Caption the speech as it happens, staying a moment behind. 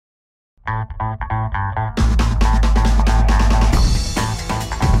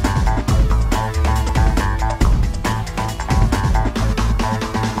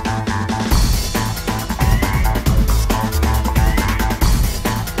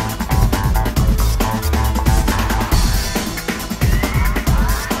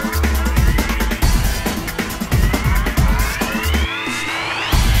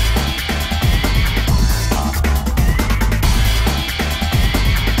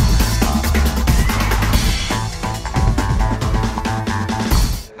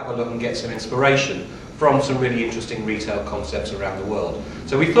Get some inspiration from some really interesting retail concepts around the world.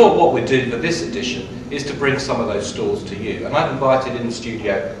 So we thought what we'd do for this edition is to bring some of those stores to you. And I've invited in the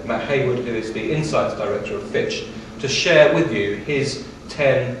studio Mat Haywood, who is the Insights Director of Fitch, to share with you his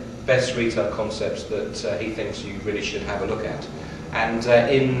 10 best retail concepts that he thinks you really should have a look at. And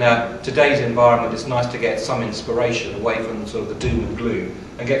in today's environment, it's nice to get some inspiration away from sort of the doom and gloom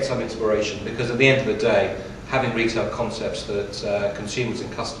and get some inspiration, because at the end of the day, having retail concepts that consumers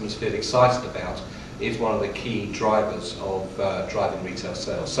and customers feel excited about is one of the key drivers of driving retail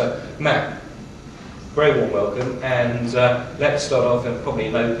sales. So, Matt, very warm welcome, and let's start off in probably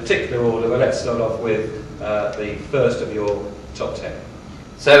no particular order, but let's start off with the first of your top 10.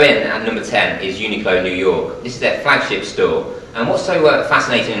 So in at number 10 is Uniqlo New York. This is their flagship store, and what's so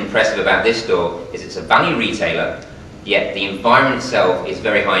fascinating and impressive about this store is it's a value retailer, yet the environment itself is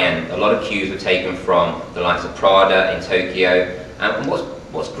very high-end. A lot of cues were taken from the likes of Prada in Tokyo, and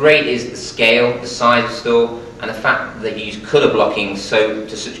what's great is the scale, the size of the store, and the fact that you use colour blocking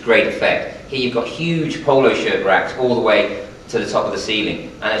to such great effect. Here you've got huge polo shirt racks all the way to the top of the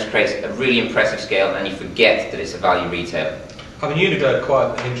ceiling, and it creates a really impressive scale, and you forget that it's a value retailer. I mean, Uniqlo are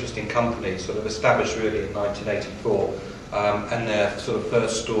quite an interesting company, sort of established really in 1984, and their sort of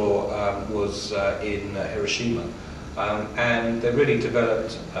first store was in Hiroshima. And they're really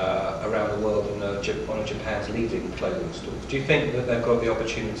developed around the world on one of Japan's leading clothing stores. Do you think that they've got the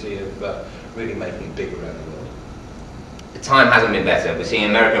opportunity of really making it big around the world? The time hasn't been better. We're seeing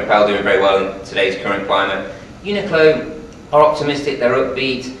American apparel doing very well in today's current climate. Uniqlo are optimistic, they're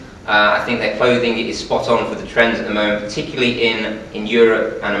upbeat. I think their clothing is spot on for the trends at the moment, particularly in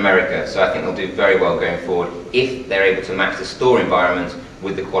Europe and America. So I think they'll do very well going forward if they're able to match the store environment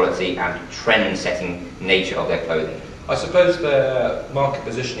with the quality and trend-setting nature of their clothing. I suppose their market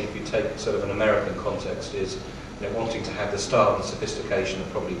positioning, if you take sort of an American context, is wanting to have the style and sophistication of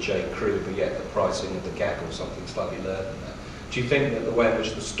probably J. Crew, but yet the pricing of the Gap or something slightly lower than that. Do you think that the way in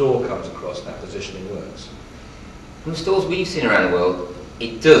which the store comes across that positioning works? From the stores we've seen around the world,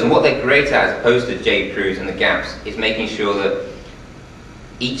 it does, and what they're great at, as opposed to J. Crews and the Gaps, is making sure that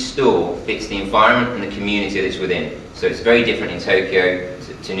each store fits the environment and the community that it's within. So it's very different in Tokyo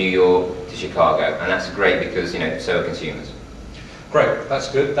to New York to Chicago, and that's great because so are consumers. Great,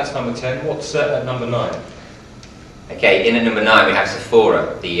 that's good. That's number 10. What's at number 9? Okay, in at number 9 we have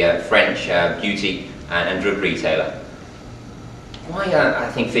Sephora, the French beauty and drug retailer. Why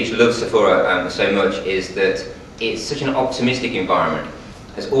I think Fitch loves Sephora so much is that it's such an optimistic environment.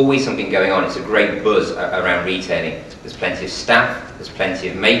 There's always something going on. It's a great buzz around retailing. There's plenty of staff, there's plenty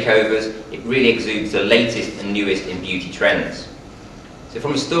of makeovers. It really exudes the latest and newest in beauty trends. So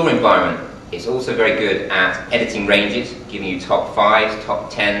from a store environment, it's also very good at editing ranges, giving you top 5s,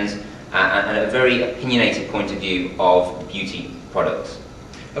 top 10s, and a very opinionated point of view of beauty products.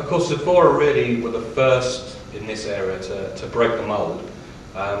 Of course, Sephora really were the first in this area to break the mould.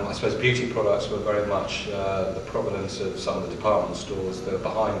 I suppose beauty products were very much the provenance of some of the department stores. They were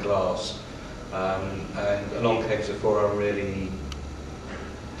behind glass, and along came Sephora and really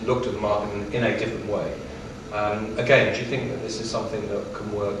looked at the market in a different way. Again, do you think that this is something that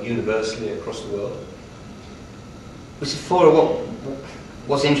can work universally across the world? With Sephora,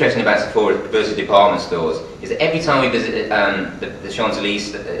 what's interesting about Sephora versus department stores is that every time we visit the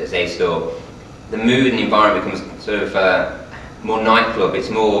Champs-Élysées store, the mood and the environment becomes sort of more nightclub. It's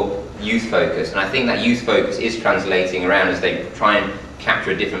more youth focused, and I think that youth focus is translating around as they try and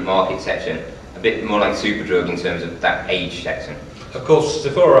capture a different market section, a bit more like Superdrug in terms of that age section. Of course,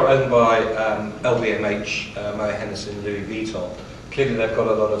 Sephora are owned by LVMH, Moët Hennessy, Louis Vuitton. Clearly they've got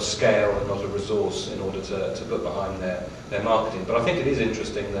a lot of scale and a lot of resource in order to put behind their marketing. But I think it is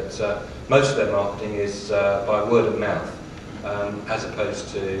interesting that most of their marketing is by word of mouth, as opposed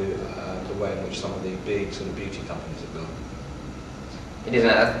to the way in which some of the big sort of beauty companies have gone. It is,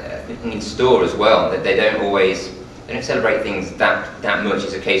 I think in store as well, that they don't celebrate things that much.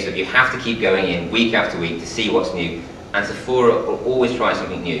 It's a case of you have to keep going in week after week to see what's new, and Sephora will always try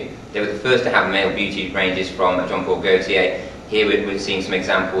something new. They were the first to have male beauty ranges from Jean Paul Gaultier. Here we're seeing some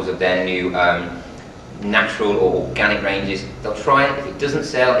examples of their new natural or organic ranges. They'll try it. If it doesn't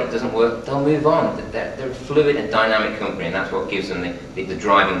sell, it doesn't work, they'll move on. They're a fluid and dynamic company, and that's what gives them the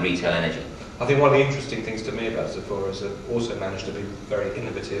driving retail energy. I think one of the interesting things to me about Sephora is they've also managed to be very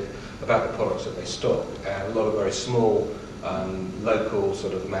innovative about the products that they stock. A lot of very small, local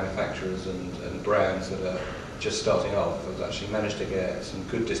sort of manufacturers and brands that are just starting off have actually managed to get some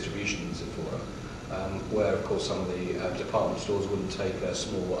good distribution in Sephora, where of course some of the department stores wouldn't take a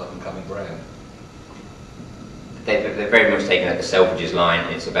small up-and-coming brand. They're very much taken at the Selfridges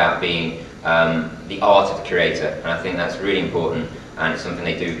line. It's about being the art of the creator, and I think that's really important, and it's something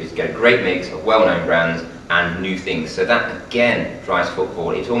they do is get a great mix of well-known brands and new things. So that again drives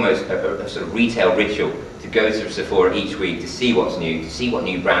footfall. It's almost a sort of retail ritual to go to Sephora each week to see what's new, to see what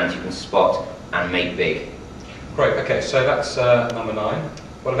new brands you can spot and make big. Great, okay, so that's number 9.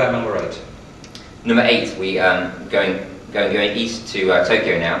 What about number 8? Number 8, we going east to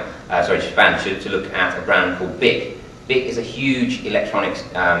Tokyo now, Japan, to look at a brand called BIC. BIC is a huge electronics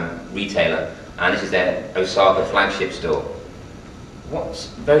retailer, and this is their Osaka flagship store. What's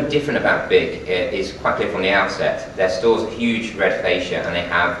very different about BIC is quite clear from the outset. Their stores are huge red fascia, and they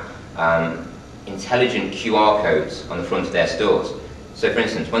have intelligent QR codes on the front of their stores. So for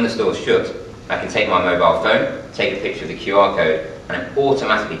instance, when the store's shut, I can take my mobile phone, take a picture of the QR code, and I'm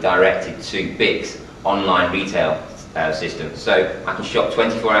automatically directed to BIC's online retail system. So I can shop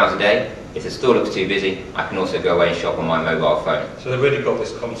 24 hours a day. If the store looks too busy, I can also go away and shop on my mobile phone. So they've really got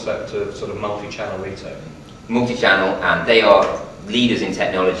this concept of sort of multi-channel retailing. Multi-channel, and they are leaders in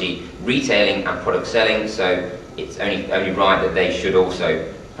technology, retailing and product selling, so it's only right that they should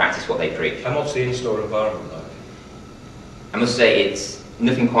also practice what they preach. And what's the in-store environment like? I must say it's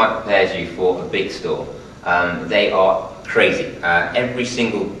nothing quite prepares you for a big store. They are crazy. Every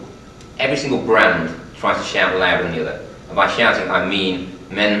single brand tries to shout louder than the other. And by shouting, I mean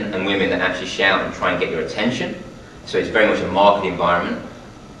men and women that actually shout and try and get your attention. So it's very much a market environment.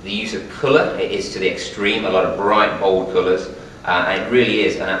 The use of colour is to the extreme, a lot of bright, bold colours, and it really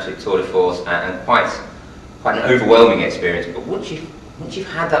is an absolute tour de force and quite an overwhelming experience. But once you've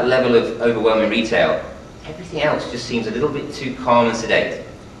had that level of overwhelming retail, everything else just seems a little bit too calm and sedate.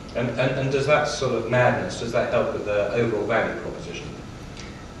 And does that sort of madness, does that help with the overall value proposition?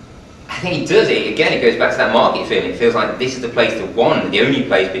 I think it does. Again, it goes back to that market feeling. It feels like this is the place to the only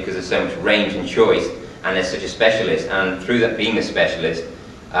place, because there's so much range and choice, and there's such a specialist. And through that being a specialist,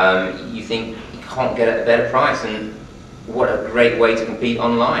 you think you can't get at a better price. And what a great way to compete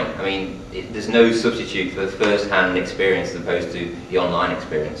online. I mean, there's no substitute for the first-hand experience as opposed to the online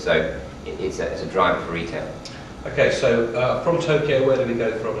experience. So it's a driver for retail. Okay, so from Tokyo, where do we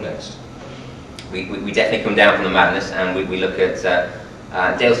go from next? We definitely come down from the madness, and we look at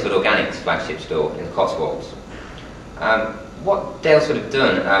Daylesford Organics flagship store in the Cotswolds. What Daylesford have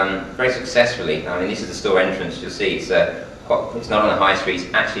done very successfully, I mean, this is the store entrance, you'll see, it's not on the high street,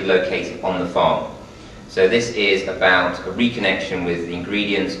 it's actually located on the farm. So this is about a reconnection with the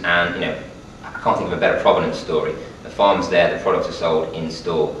ingredients, and I can't think of a better provenance story. The farm's there, the products are sold in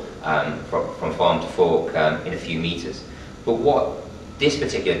store, from farm to fork in a few metres. But what this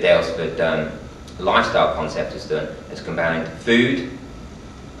particular Daylesford lifestyle concept has done is combined food,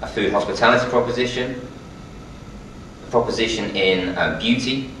 a food hospitality proposition, a proposition in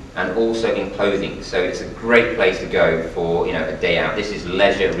beauty, and also in clothing. So it's a great place to go for a day out. This is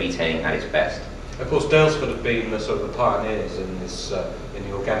leisure retailing at its best. Of course, Daylesford have been the sort of the pioneers in this in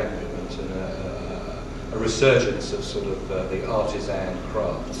the organic movement, and a resurgence of sort of the artisan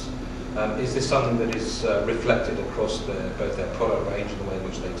crafts. Is this something that is reflected across both their product range and the way in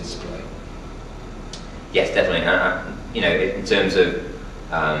which they display? Yes, definitely. In terms of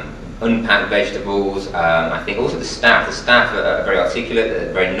unpacked vegetables, I think also the staff. The staff are very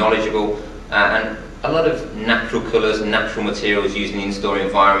articulate, very knowledgeable, and a lot of natural colours and natural materials used in the in-store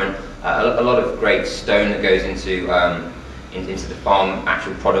environment. A lot of great stone that goes into the farm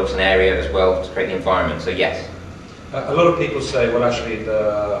actual products and area as well to create the environment. So yes. A lot of people say, well, actually,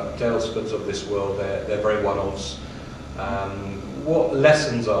 the Daylesfords of this world, they're very one-offs. What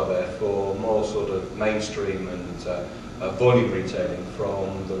lessons are there for more sort of mainstream and volume retailing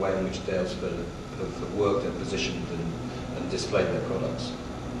from the way in which Daylesford have worked and positioned and displayed their products?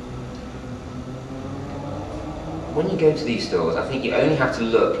 When you go to these stores, I think you only have to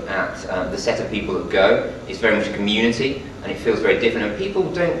look at the set of people that go. It's very much a community, and it feels very different. And people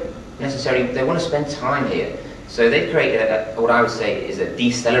don't necessarily, they want to spend time here. So they've created what I would say is a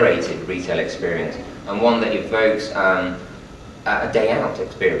decelerated retail experience, and one that evokes a day out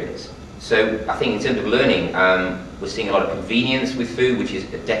experience. So I think in terms of learning, we're seeing a lot of convenience with food, which is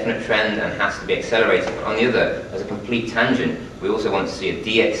a definite trend and has to be accelerated. But on the other, as a complete tangent, we also want to see a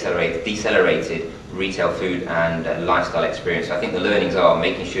decelerated retail food and lifestyle experience. So I think the learnings are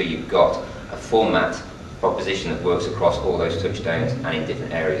making sure you've got a format proposition that works across all those touchstones and in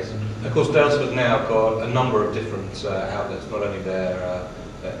different areas. Of course, Daylesford now got a number of different outlets, not only their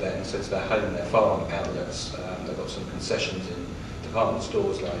in a sense their home, their farm outlets. They've got some concessions in department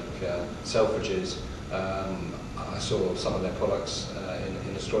stores like Selfridges. I saw some of their products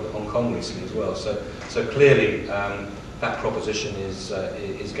in a store in Hong Kong recently as well. So clearly that proposition is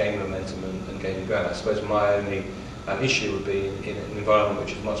gaining momentum and gaining ground. I suppose my only issue would be in an environment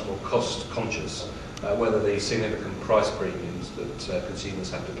which is much more cost conscious, whether the significant price premiums that consumers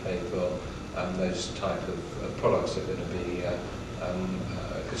have to pay for those type of products are going to be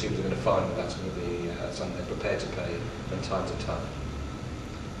consumers are going to find that that's going to be something they're prepared to pay when times are tough.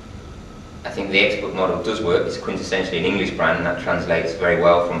 I think the export model does work. It's quintessentially an English brand, and that translates very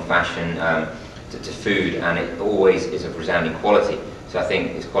well from fashion to food, and it always is of resounding quality. So I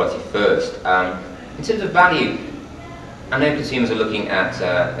think it's quality first. In terms of value, I know consumers are looking at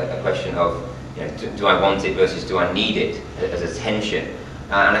a question of, do I want it versus do I need it as a tension.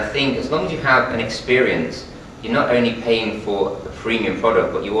 And I think as long as you have an experience, you're not only paying for a premium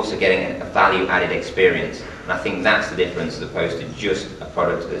product, but you're also getting a value-added experience. And I think that's the difference as opposed to just a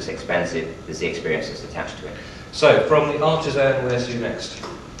product that's expensive. There's the experience that's attached to it. So, from the artisan, where's you next?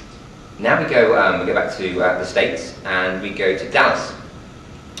 Now we go back to the States, and we go to Dallas.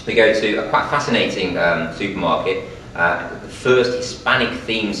 We go to a quite fascinating supermarket, the first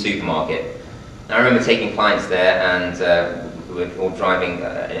Hispanic-themed supermarket. Now, I remember taking clients there, and we were all driving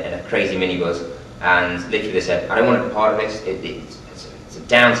in a crazy minibus, and literally they said, I don't want to be part of this. It's a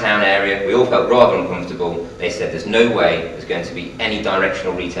downtown area. We all felt rather uncomfortable. They said, there's no way there's going to be any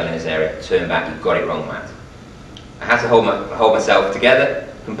directional retail in this area. Turn back, you've got it wrong, Matt. I had to hold myself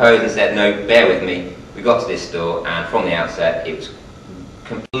together, compose, and said, no, bear with me. We got to this store, and from the outset, it was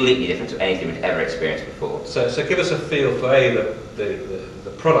completely different to anything we'd ever experienced before. So give us a feel for A,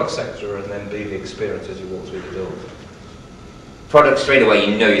 the product sector, and then B, the experience as you walk through the door. Product, straight away,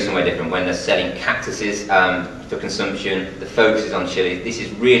 you know you're somewhere different when they're selling cactuses for consumption. The focus is on chilies. This is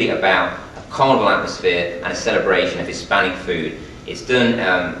really about a carnival atmosphere and a celebration of Hispanic food. It's done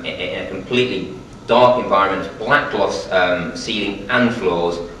in a completely dark environment, black gloss ceiling and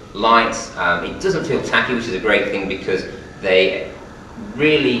floors, lights. It doesn't feel tacky, which is a great thing because they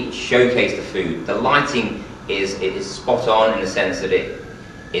really showcase the food. The lighting is spot on in the sense that it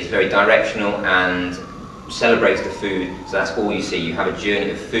is very directional and celebrates the food, so that's all you see. You have a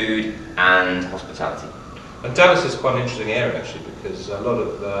journey of food and hospitality. And Dallas is quite an interesting area actually, because a lot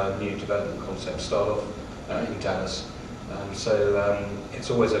of new development concepts start off in Dallas. So it's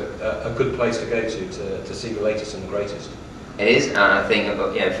always a good place to go to see the latest and the greatest. It is, and I think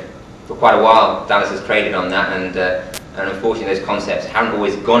for quite a while Dallas has traded on that, and unfortunately those concepts haven't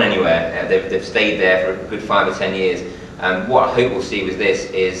always gone anywhere. They've stayed there for a good 5 or 10 years. What I hope we'll see with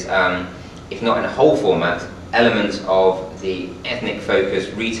this is, if not in a whole format, elements of the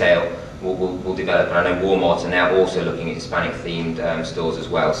ethnic-focused retail will develop. And I know Walmart are now also looking at Hispanic-themed stores as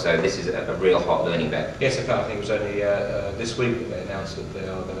well. So this is a real hot learning bed. Yes, in fact, I think it was only this week that they announced that they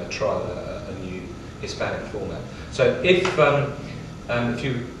are going to trial a new Hispanic format. So if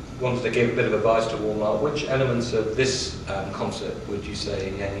you wanted to give a bit of advice to Walmart, which elements of this concept would you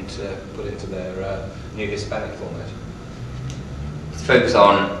say they need to put into their new Hispanic format? Focus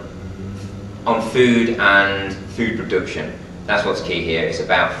on food and food production. That's what's key here. It's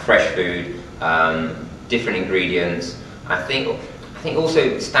about fresh food, different ingredients. I think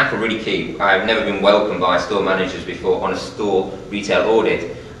also staff are really key. I've never been welcomed by store managers before on a store retail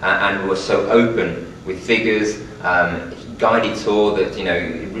audit, and were so open with figures, guided tour that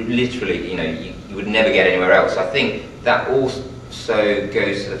literally you would never get anywhere else. I think that also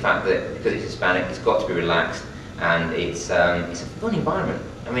goes to the fact that because it's Hispanic, it's got to be relaxed, and it's a fun environment.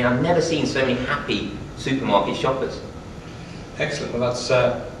 I mean, I've never seen so many happy supermarket shoppers. Excellent. Well, that's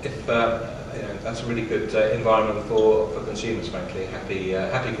that's a really good environment for consumers. Frankly,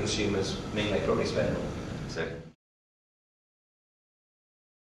 happy consumers mean they probably spend more. So.